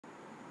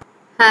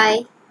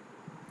Hi.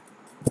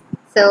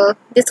 So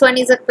this one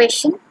is a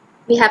question.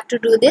 We have to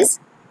do this.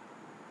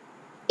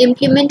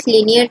 Implement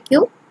linear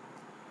queue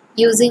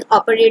using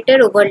operator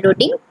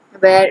overloading,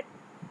 where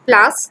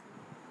plus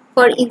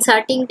for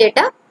inserting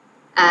data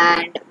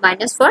and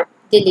minus for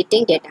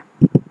deleting data.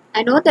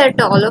 I know that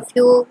all of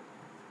you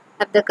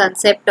have the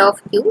concept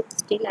of queue.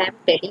 Still I am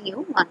telling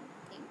you one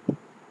thing,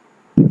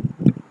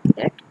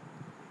 that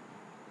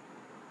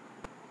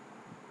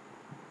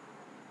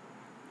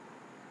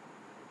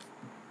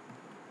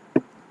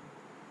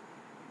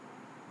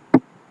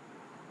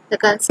the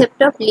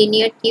concept of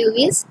linear queue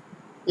is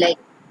like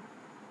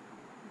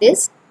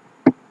this,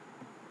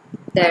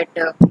 that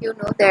you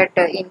know that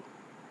in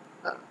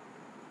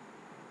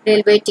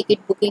railway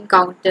ticket booking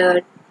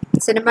counter,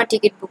 cinema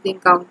ticket booking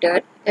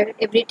counter,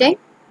 every time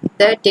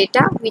the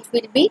data which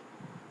will be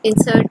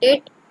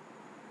inserted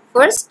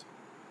first,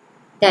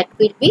 that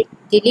will be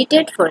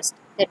deleted first.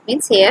 That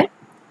means here,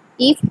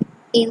 if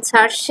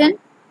insertion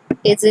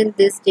is in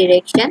this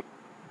direction,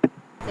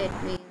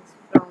 that means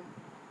from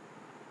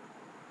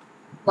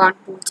 1,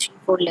 2, 3,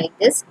 4 like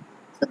this,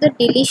 so the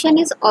deletion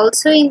is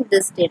also in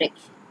this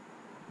direction.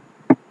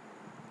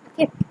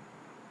 Okay,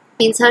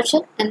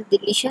 insertion and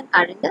deletion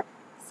are in the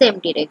same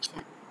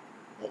direction.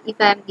 If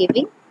I am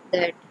giving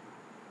that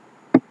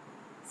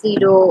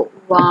 0,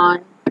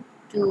 1,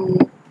 2,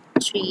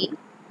 3,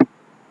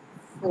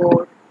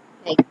 4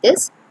 like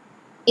this,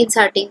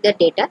 inserting the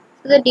data,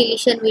 so the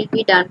deletion will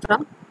be done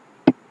from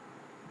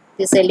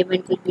this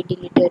element will be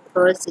deleted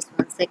first, this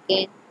one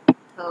second,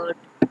 third,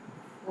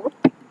 fourth,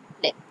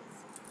 like this.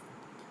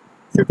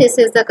 So this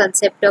is the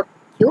concept of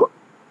queue.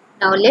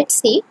 Now let's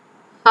see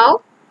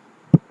how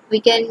we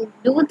can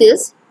do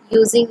this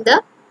using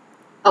the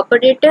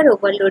operator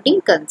overloading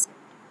concept.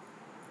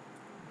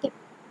 Okay.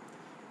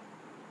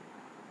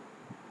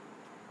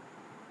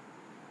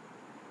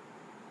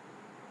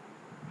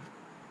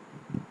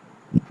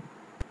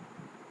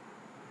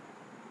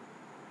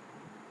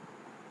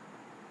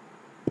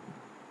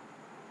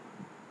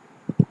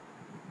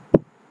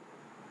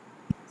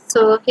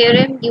 So here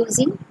I am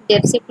using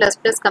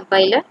B.Sc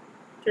compiler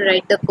to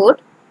write the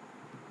code.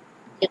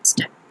 Let's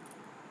start.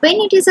 When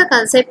it is a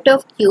concept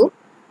of queue,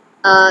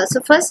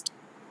 so first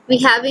we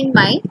have in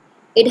mind,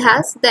 it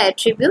has the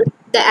attribute,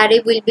 the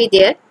array will be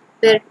there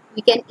where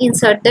we can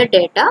insert the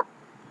data,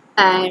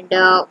 and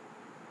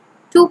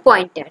 2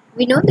 pointers.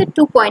 We know that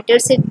 2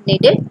 pointers is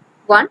needed,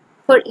 one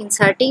for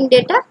inserting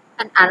data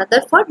and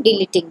another for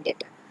deleting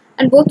data,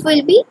 and both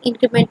will be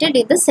incremented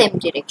in the same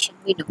direction,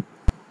 we know.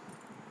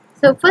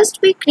 So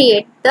first we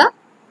create the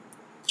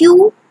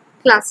queue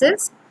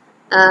classes,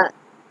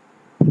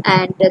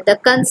 and the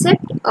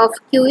concept of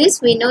queue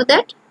is, we know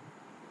that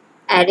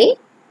array,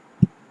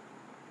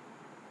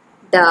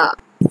 the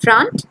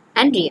front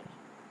and rear,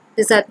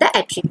 these are the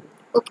attributes.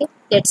 Okay,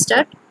 let's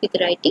start with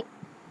writing.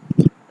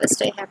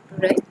 First I have to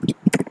write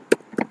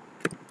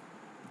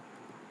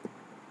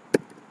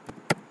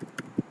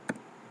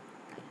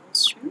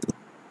string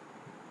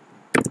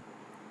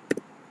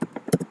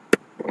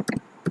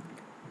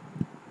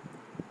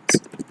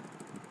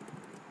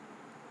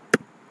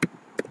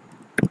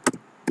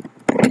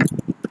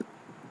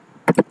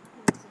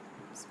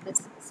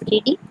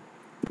std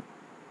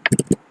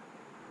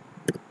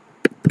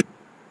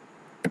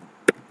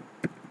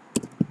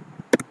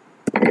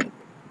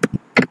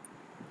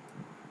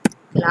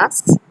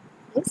class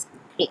is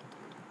created.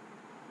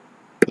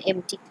 The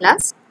empty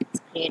class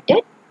is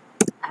created.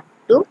 I have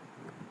to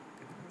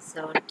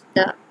insert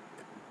the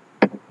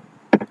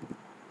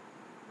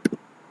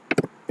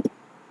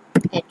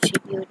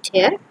attribute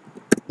here.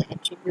 The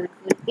attribute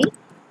will be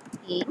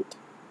int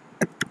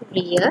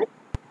rear,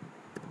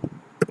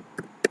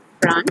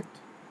 front,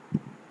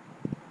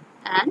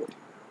 and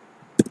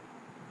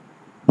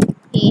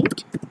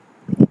int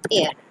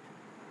error.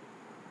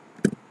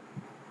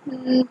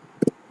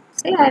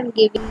 Say I am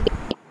giving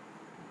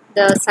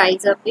the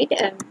size of it,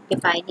 I am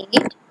defining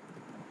it.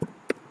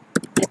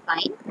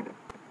 Define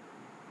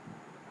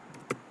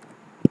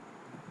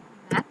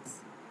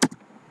max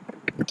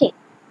 10.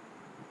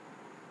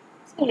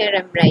 So here I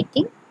am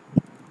writing.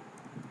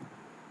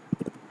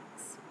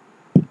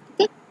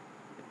 Okay.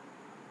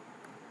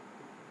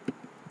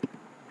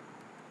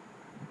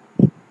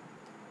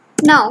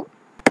 Now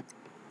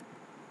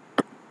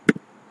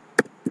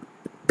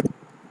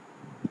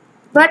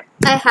what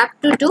I have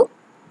to do,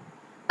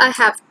 I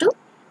have to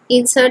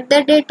insert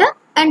the data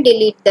and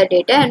delete the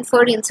data, and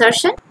for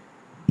insertion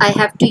I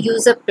have to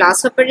use a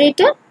plus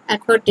operator,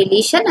 and for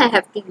deletion I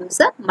have to use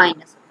a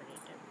minus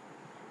operator.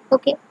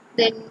 Okay,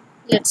 then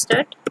let's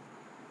start.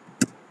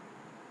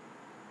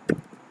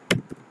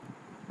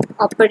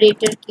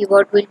 Operator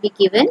keyword will be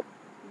given,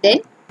 then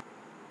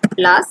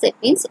plus, it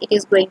means it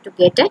is going to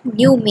get a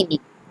new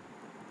meaning.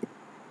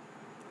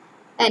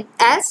 And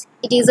as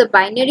it is a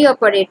binary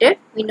operator,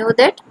 we know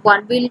that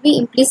one will be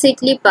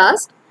implicitly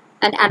passed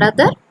and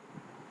another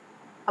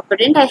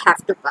operand I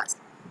have to pass.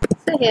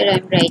 So here I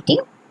am writing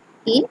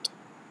int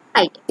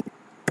item,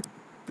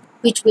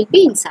 which will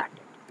be inserted.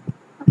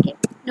 Okay,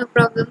 no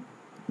problem.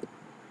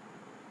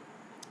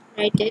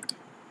 Write it.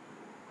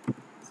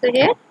 So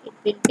here it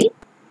will be,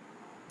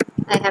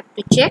 I have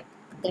to check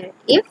that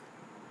if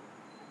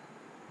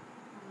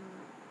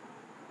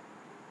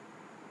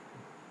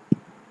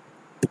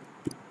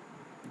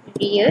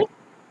rear,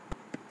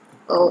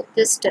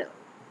 just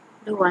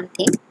do one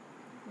thing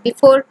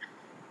before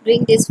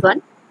doing this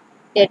one.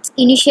 Let's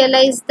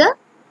initialize the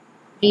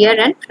rear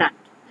and front,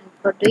 and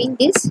for doing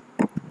this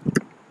I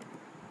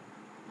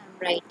am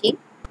writing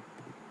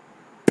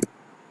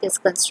this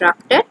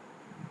constructor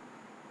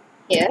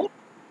here.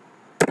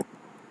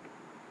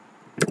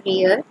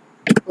 Rear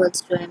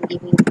equals to, I am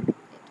giving it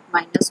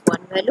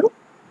 -1 value,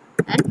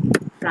 and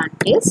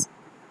front is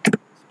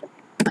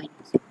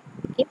minus.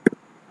 Okay.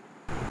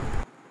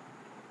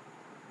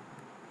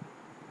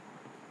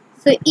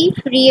 So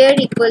if rear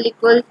equal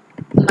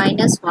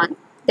 -1,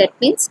 that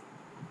means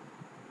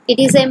it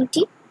is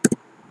empty.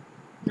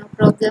 No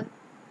problem.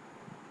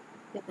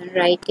 You can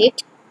write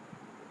it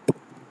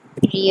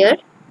rear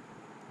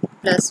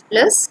plus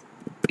plus,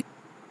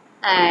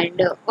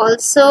 and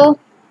also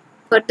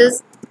for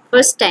this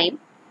first time,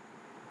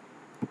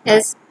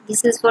 as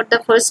this is for the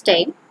first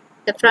time,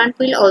 the front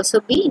will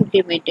also be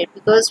incremented,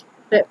 because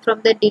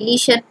from the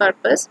deletion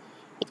purpose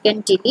it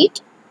can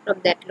delete from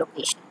that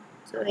location.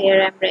 So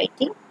here I am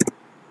writing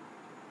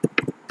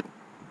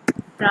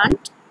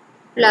front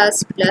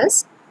plus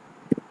plus,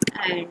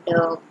 and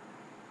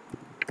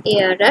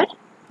ARR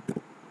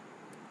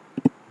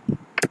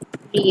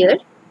rear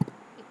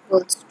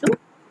equals to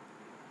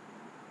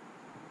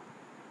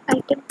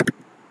item.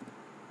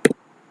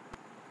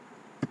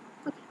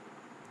 Okay.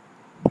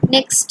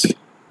 Next,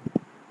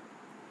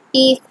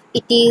 if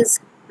it is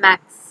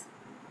max,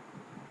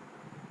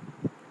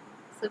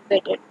 so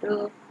better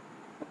to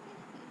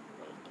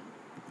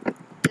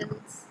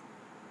else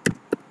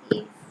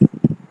if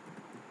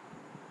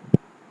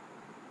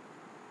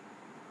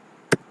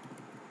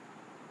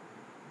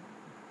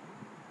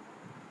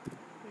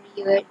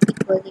rear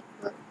equal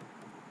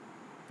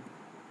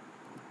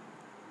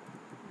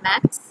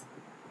max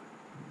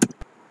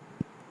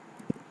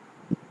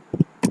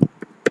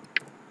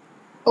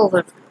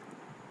overflow.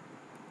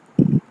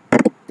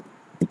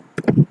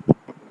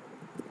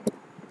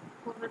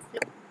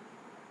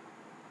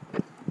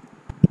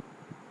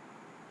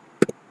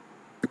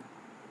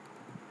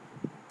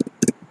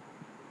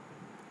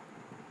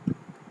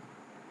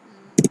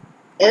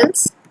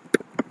 Else,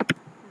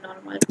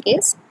 normal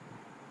case,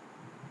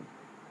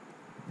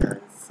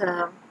 else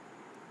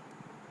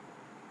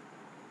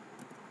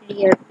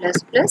rear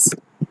plus plus.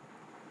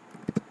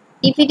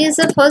 If it is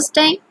the first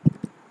time,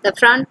 the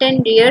front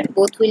and rear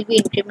both will be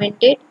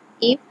incremented.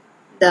 If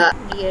the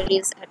rear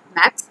is at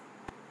max,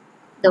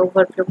 the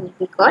overflow will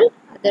be called.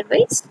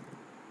 Otherwise,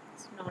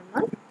 it's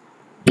normal.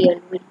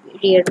 Rear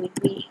will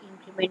be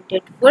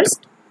incremented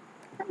first,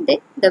 and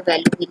then the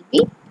value will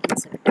be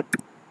inserted.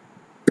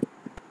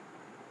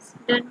 It's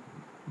done.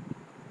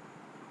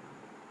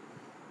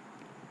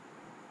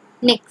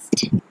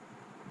 Next,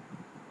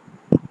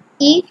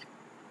 if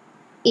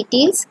it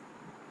is,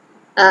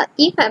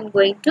 if I am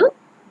going to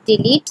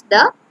delete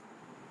the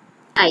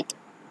item,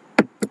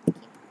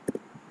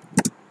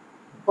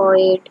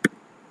 void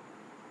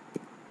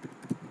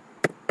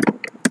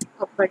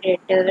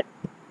operator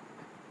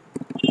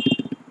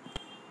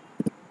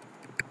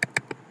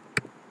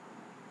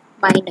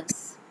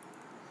minus.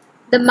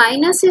 The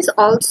minus is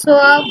also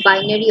a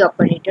binary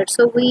operator,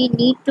 so we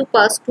need to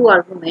pass two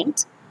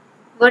arguments.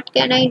 What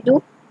can I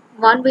do?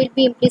 One will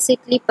be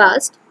implicitly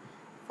passed.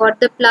 For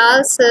the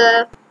plus,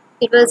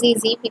 it was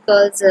easy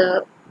because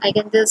I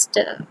can just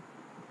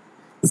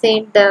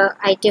send the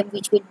item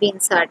which will be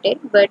inserted,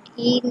 but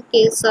in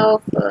case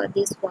of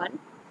this one,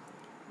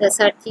 the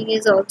searching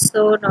is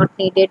also not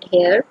needed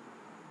here.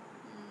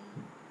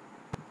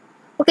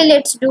 Okay,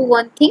 let's do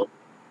one thing.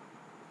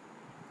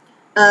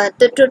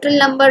 The total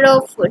number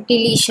of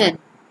deletion,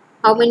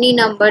 how many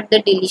number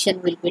the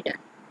deletion will be done.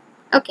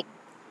 Okay,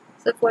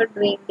 so for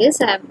doing this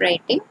I am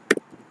writing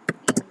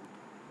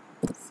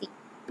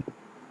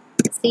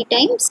C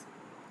times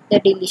the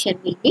deletion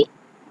will be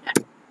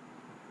done.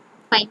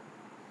 Fine.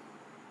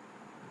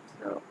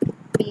 So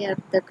we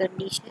have the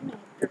condition. I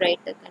have to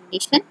write the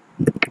condition.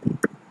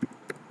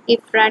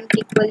 If front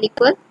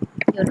equal,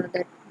 you know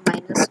that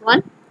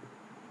 -1,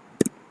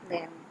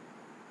 then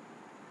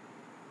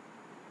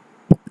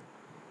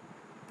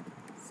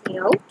C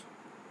out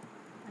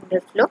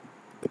underflow.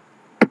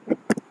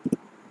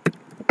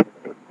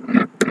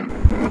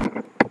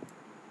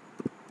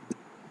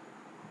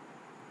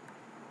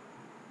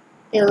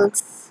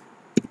 Else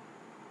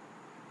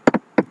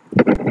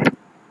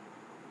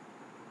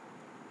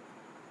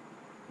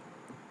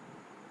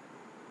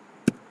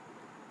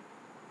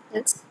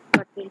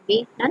what will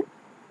be done?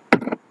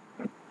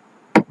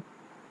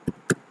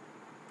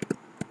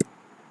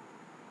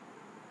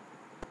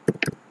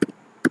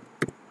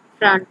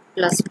 Front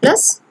plus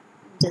plus,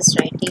 just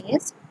writing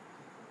is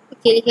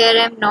okay. Here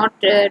I am not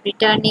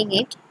returning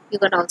it. You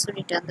can also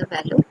return the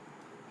value.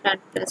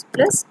 Front plus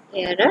plus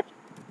error.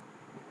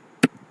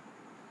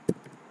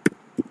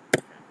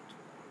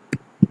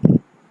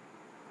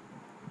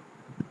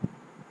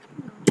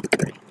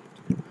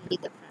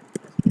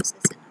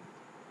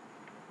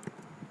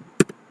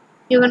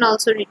 you can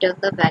also return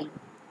the value.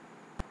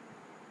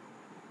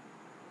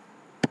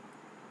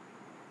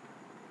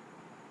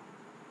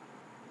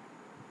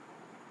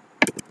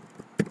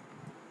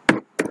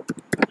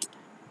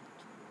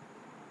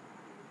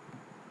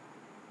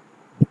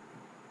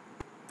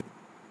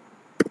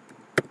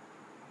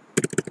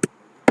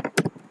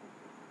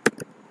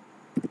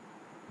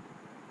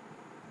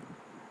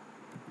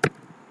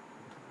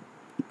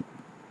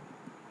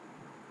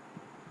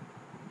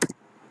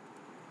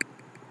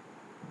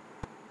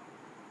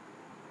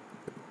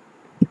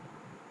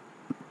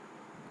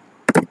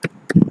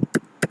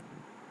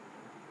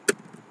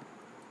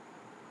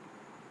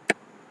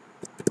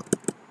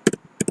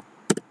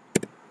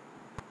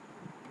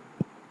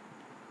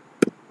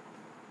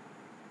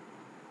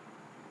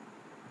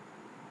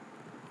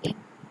 Okay,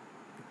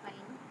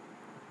 fine.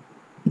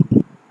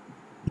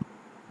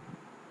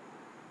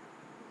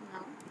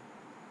 Now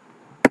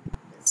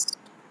just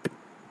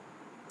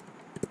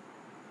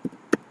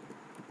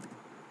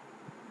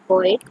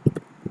void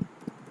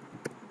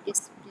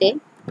display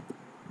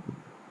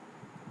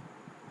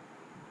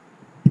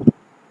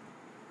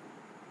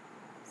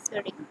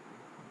sorry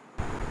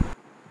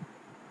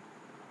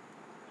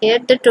here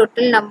the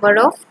total number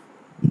of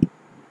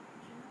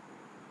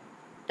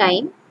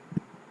time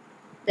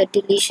the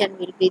deletion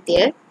will be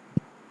there.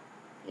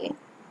 Okay.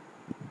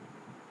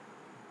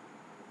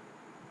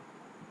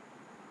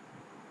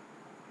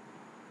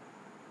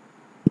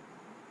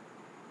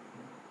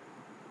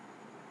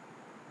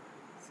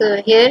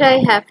 So here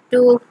I have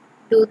to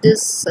do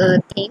this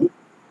thing,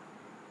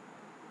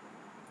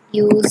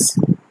 use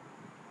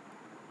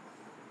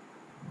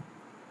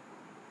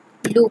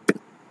loop.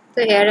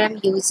 So here I am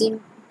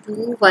using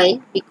do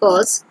while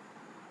because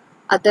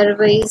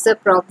otherwise the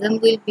problem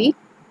will be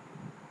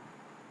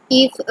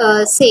if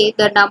say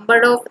the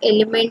number of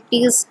element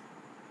is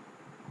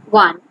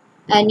 1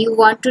 and you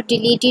want to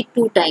delete it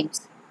 2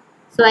 times.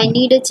 So I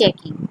need a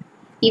checking.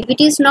 If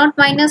it is not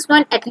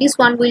 -1, at least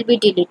 1 will be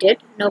deleted,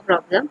 no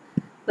problem.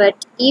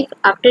 But if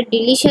after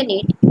deletion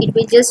it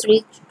will just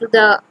reach to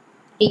the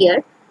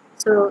rear.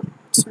 So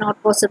it's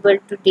not possible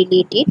to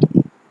delete it.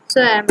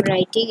 So I am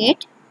writing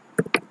it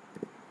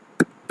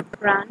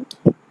front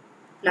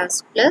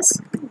plus plus,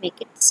 make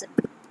it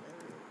simple.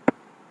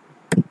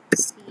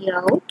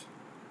 Cout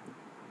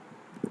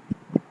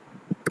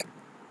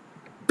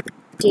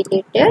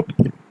deleted.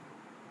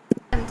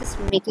 I'm just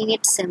making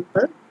it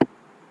simple.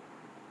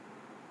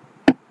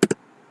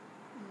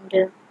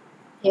 And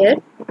here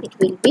it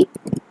will be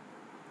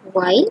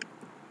while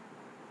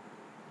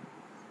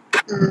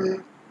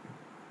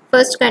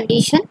first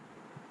condition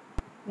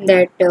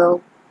that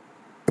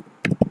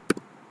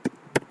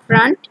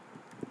front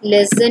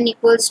less than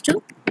equals to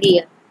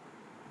rear,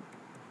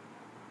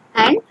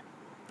 and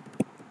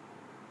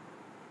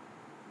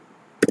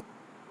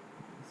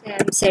so I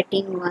am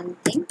setting one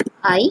thing,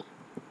 I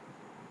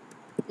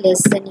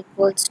less than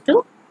equals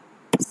to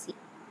C.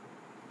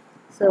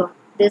 So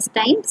this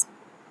times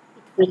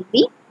it will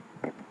be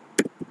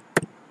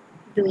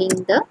doing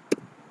the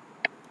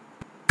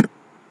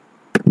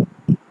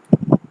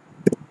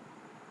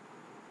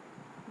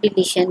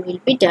deletion will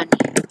be done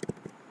here.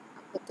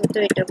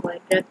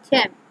 I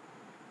am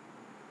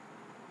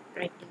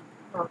writing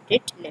about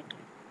it later.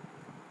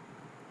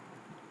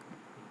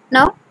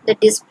 Now the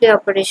display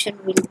operation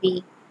will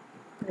be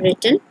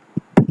written,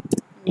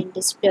 and in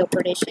display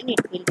operation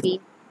it will be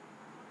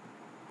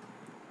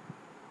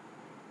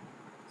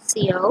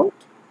cout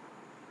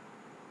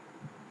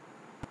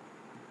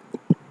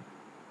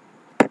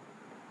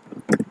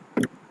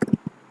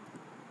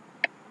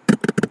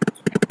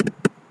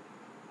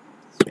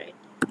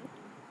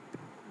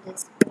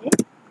display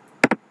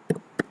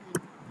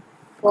and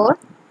for,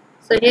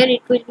 so here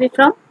it will be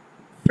from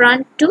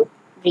front to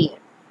rear.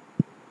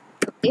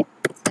 Okay,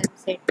 so I am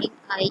setting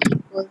I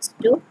equals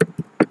to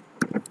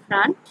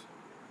front,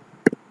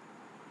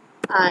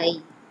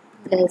 I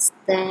less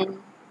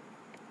than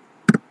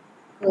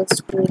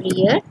equals to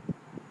rear,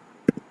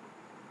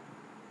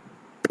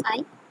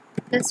 I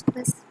plus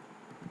plus.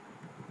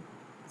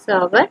 So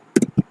our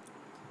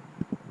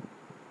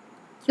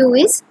Q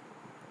is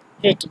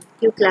written,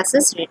 Q class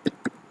is written.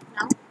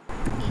 Now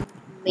in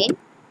main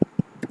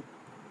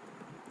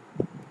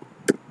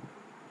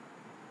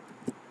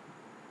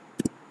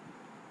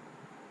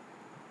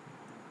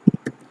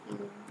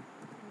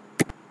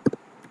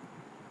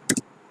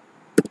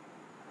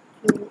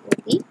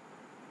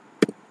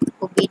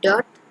OB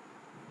dot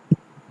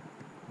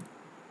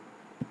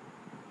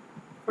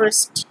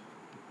first,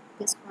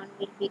 this one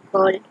will be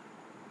called,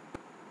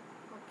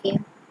 okay,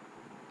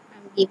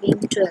 I'm giving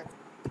 12,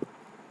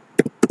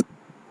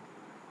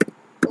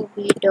 OB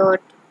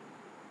dot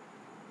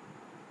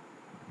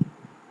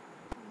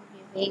I'm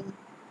giving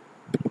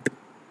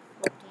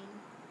 14.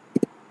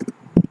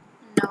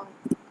 Now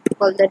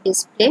call the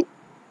display,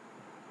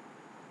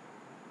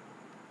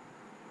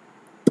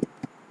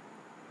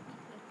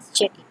 let's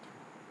check it.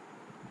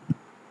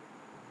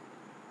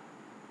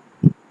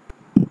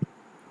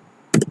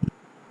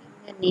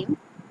 The name,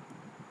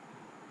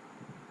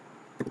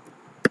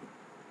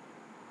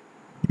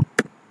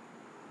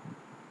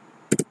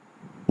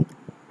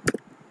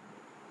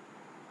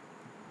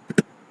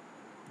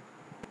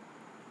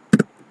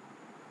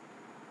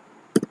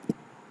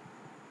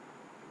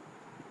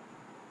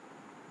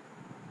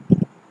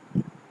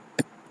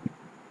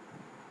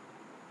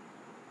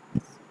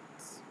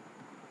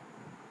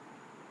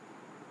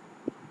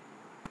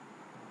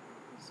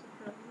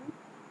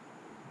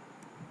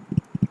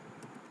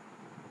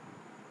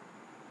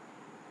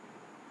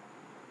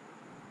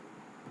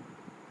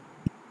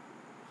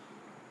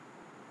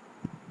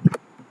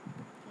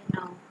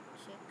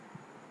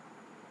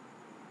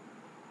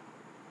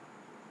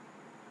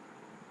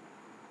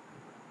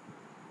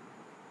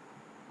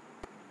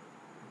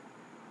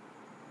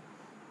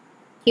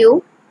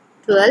 Q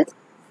 12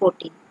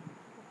 14.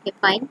 Okay,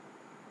 fine.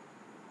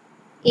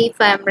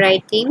 If I am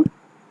writing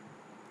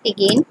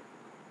again,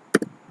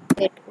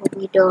 let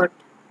OB dot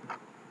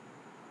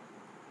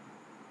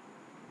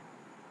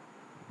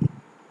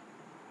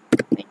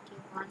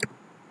 21,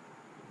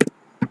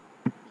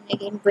 and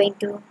again going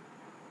to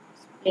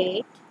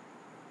split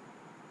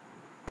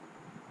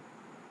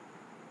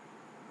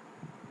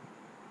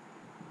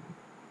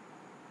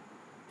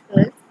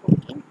 12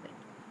 14.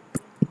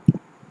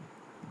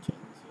 Change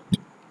it.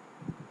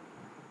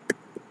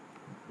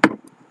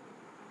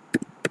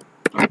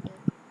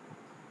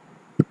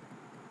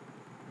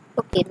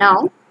 Okay,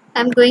 now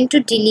I'm going to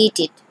delete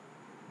it.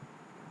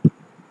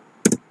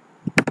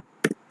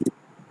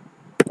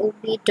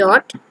 OB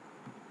dot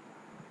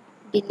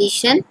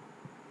deletion.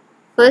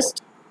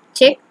 First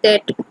check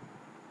that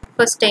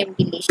first time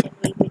deletion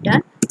will be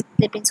done.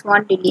 That means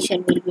one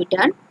deletion will be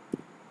done,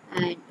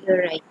 and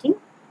you're writing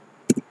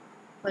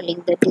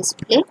following the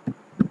display.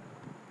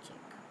 Check.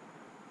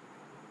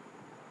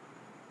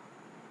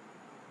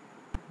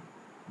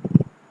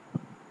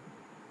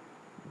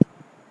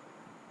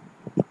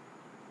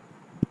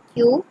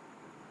 Q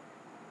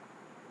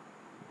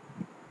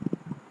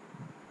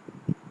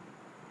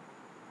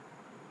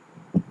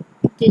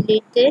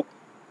deleted.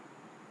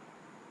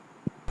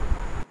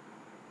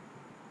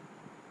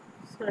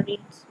 Sorry,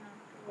 it's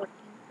not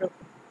working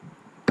properly.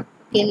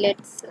 Okay,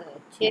 let's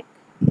check.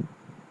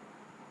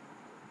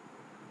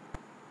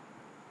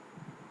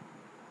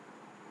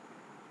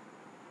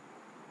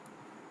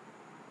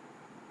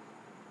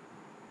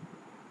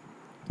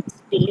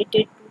 It's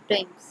deleted 2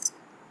 times.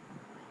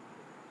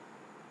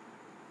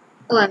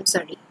 Oh, I'm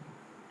sorry.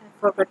 I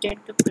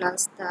forgotten to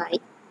plus the I.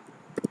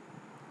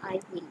 I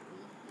will be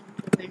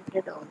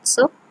implemented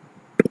also.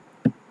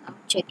 Now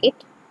check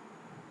it.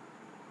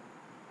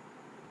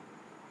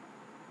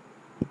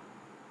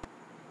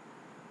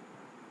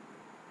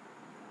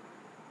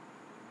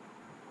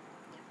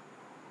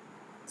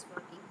 It's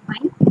working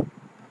fine.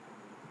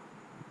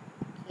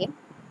 Okay.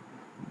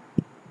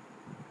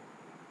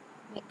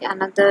 Make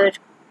another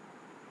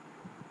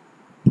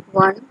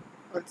one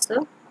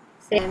also.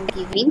 Say I'm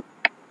giving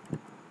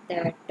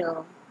that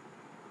 4.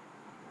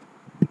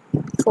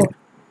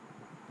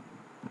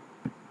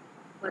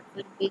 What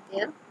will be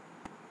there?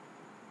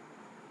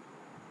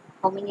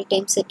 How many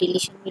times a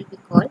deletion will be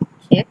called?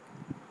 Check.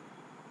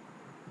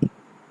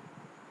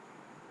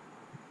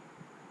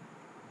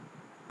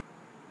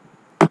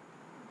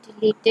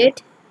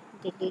 Deleted.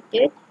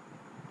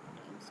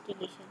 Times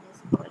deletion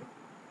is called.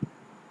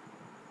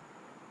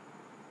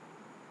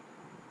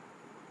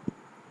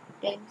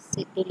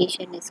 Times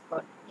deletion is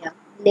called. Yeah.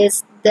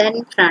 Less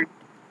than front.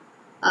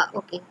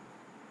 Okay.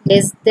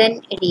 Less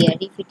than rear.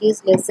 If it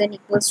is less than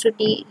equals to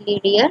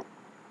rear,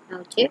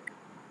 now check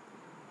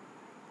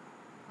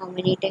how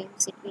many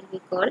times it will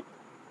be called.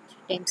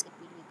 3 times it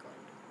will be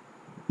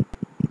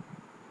called.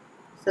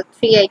 So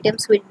 3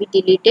 items will be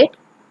deleted.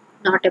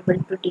 Not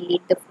able to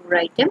delete the 4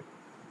 item.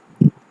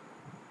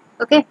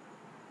 Okay.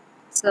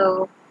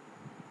 So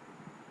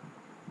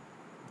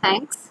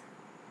thanks.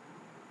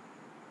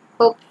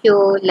 Hope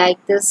you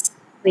like this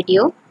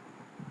video.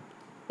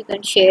 You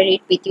can share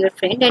it with your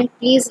friend, and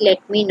please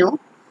let me know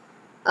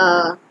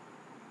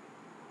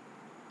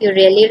you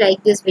really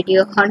like this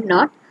video or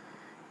not.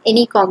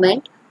 Any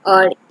comment,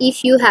 or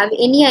if you have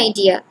any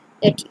idea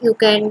that you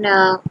can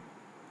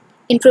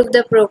improve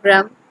the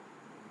program,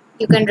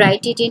 you can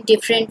write it in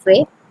different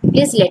way,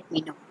 please let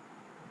me know.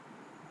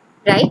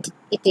 Write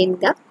it in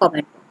the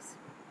comment box,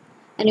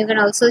 and you can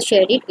also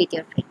share it with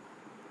your friend.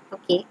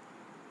 Okay,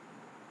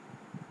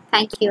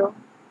 thank you.